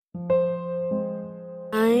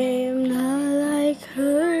I am not like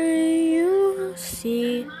her, you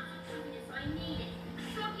see.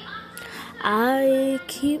 I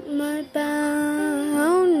keep my boundaries,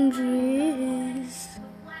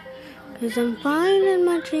 'cause I'm finding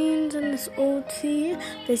my dreams in this OT.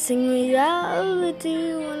 Facing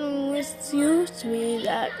reality when I'm with you. To me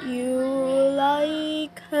that you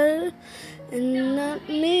like her and not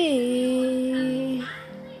me.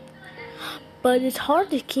 But it's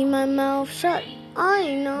hard to keep my mouth shut.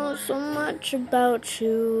 I know so much about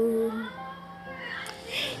you.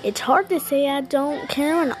 It's hard to say I don't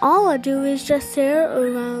care when all I do is just stare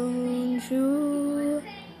around you.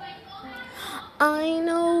 I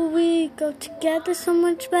know we go together so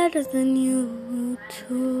much better than you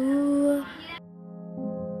two.